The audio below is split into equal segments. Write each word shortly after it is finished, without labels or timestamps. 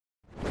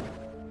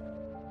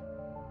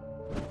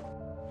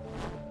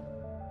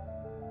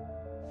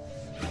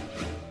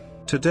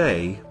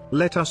Today,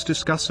 let us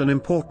discuss an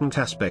important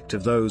aspect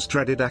of those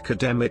dreaded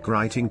academic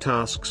writing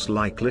tasks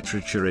like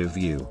literature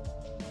review.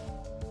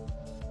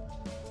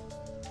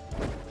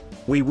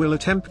 We will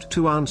attempt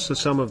to answer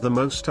some of the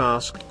most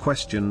asked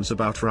questions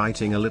about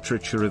writing a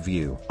literature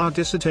review. Are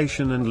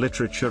dissertation and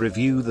literature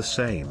review the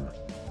same?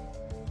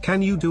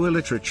 Can you do a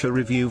literature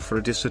review for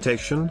a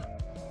dissertation?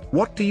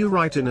 What do you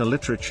write in a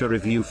literature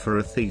review for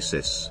a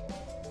thesis?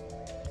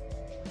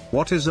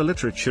 What is a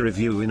literature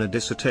review in a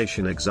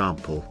dissertation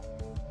example?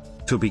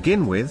 To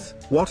begin with,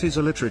 what is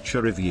a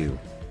literature review?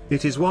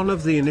 It is one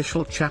of the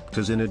initial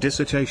chapters in a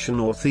dissertation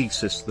or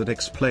thesis that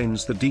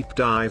explains the deep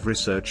dive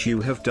research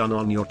you have done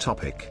on your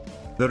topic.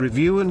 The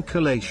review and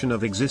collation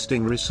of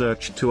existing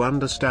research to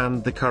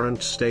understand the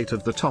current state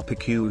of the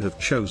topic you have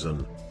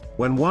chosen.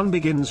 When one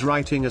begins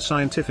writing a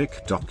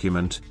scientific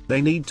document, they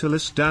need to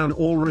list down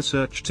all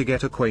research to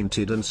get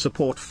acquainted and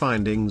support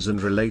findings and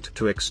relate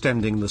to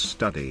extending the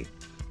study.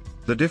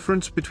 The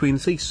difference between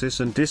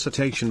thesis and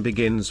dissertation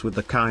begins with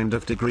the kind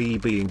of degree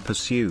being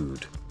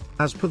pursued.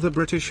 As per the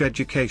British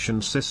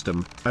education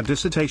system, a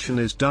dissertation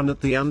is done at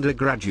the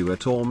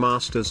undergraduate or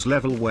master's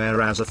level,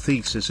 whereas a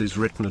thesis is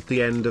written at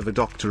the end of a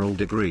doctoral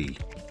degree.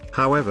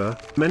 However,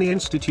 many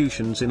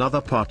institutions in other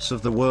parts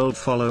of the world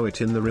follow it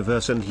in the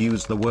reverse and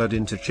use the word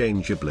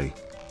interchangeably.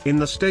 In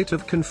the state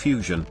of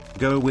confusion,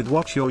 go with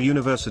what your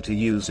university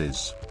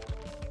uses.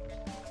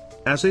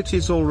 As it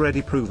is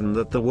already proven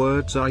that the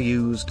words are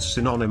used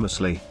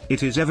synonymously,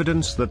 it is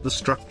evidence that the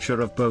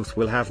structure of both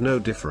will have no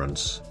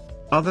difference,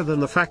 other than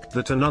the fact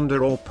that an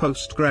under- or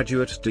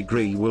postgraduate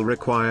degree will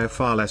require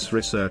far less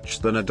research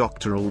than a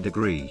doctoral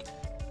degree.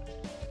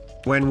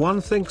 When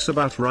one thinks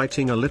about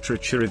writing a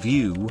literature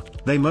review,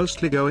 they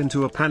mostly go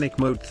into a panic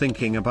mode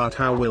thinking about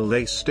how will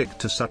they stick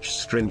to such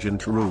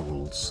stringent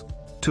rules.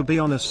 To be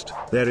honest,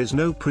 there is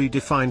no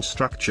predefined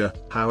structure.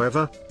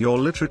 However, your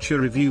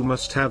literature review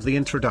must have the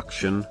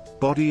introduction,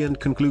 body and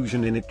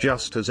conclusion in it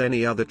just as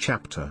any other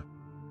chapter.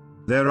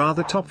 There are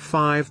the top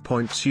 5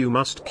 points you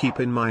must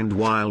keep in mind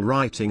while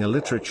writing a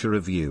literature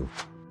review.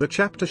 The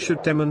chapter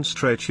should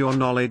demonstrate your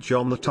knowledge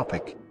on the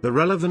topic, the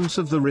relevance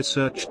of the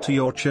research to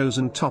your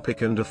chosen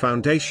topic, and a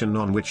foundation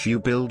on which you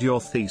build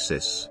your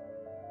thesis.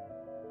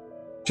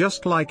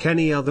 Just like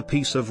any other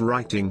piece of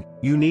writing,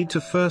 you need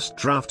to first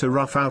draft a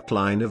rough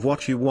outline of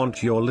what you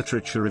want your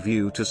literature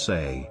review to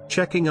say,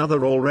 checking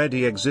other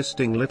already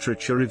existing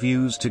literature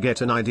reviews to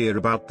get an idea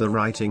about the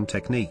writing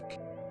technique.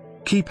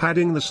 Keep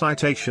adding the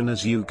citation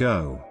as you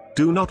go.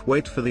 Do not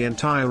wait for the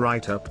entire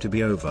write-up to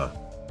be over.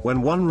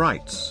 When one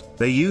writes,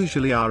 they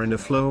usually are in a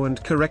flow,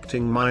 and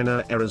correcting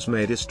minor errors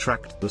may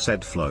distract the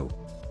said flow.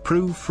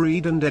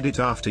 Proofread and edit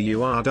after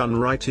you are done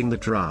writing the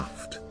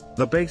draft.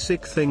 The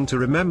basic thing to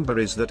remember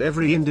is that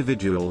every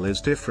individual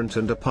is different,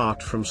 and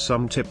apart from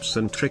some tips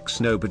and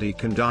tricks, nobody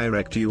can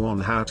direct you on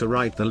how to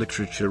write the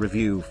literature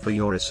review for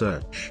your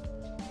research.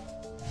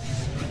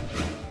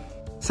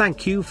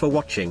 Thank you for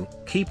watching.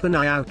 Keep an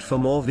eye out for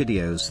more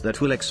videos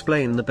that will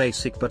explain the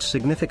basic but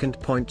significant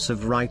points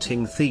of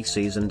writing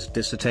theses and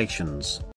dissertations.